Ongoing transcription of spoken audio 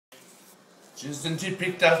Just didn't he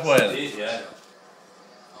pick that well? He did, yeah.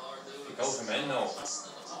 Pick out the men now.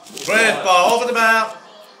 Great ball over the bar.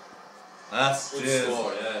 That's Good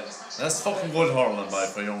score, yeah. That's fucking good hurling by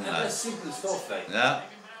for young And that's lads. simple stuff, like. Yeah.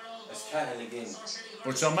 That's cattle again.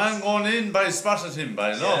 But your man going in by spotted him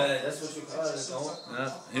by, no? Yeah, that's what you call it, no?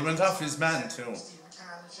 Yeah. He went off his man too.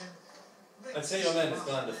 I'd say your man has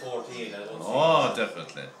gone to 14. Oh,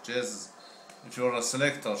 definitely. Jesus, if you're a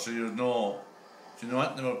selector, so you'd know. If you know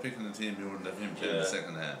anything about picking the team, you wouldn't have him play in the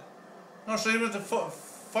second half. No, so he went to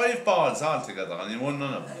 5 balls altogether and he won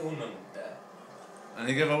none of them. He won none of them. And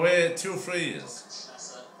he gave away 2 frees.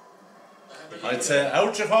 I'd say,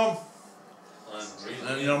 out you come.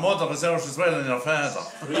 And your mother was out as well, and your father.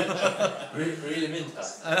 Really meant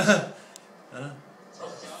that.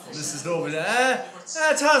 Mrs. Dobie,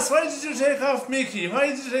 Toss, why did you take off Mickey? Why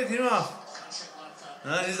did you take him off?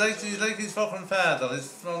 He's like his fucking father.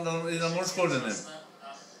 He's not much good in him.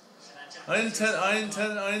 I'll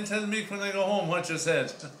tell Mick when I go home what you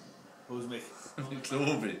said. Who's Mick?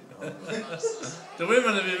 Dobie. The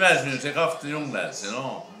women will be mad when you take off the young lads, you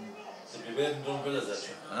know. They'll be waving umbrellas at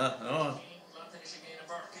you. No.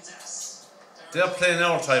 They're playing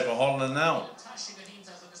our type of hurling now.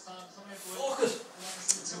 Focus!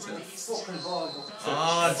 Fucking ball.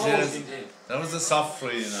 Jeez. That was a soft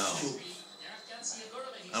free now.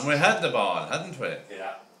 And we had the ball, hadn't we?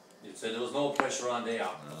 Yeah. You'd say there was no pressure on there.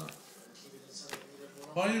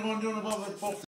 Why are you going down above it?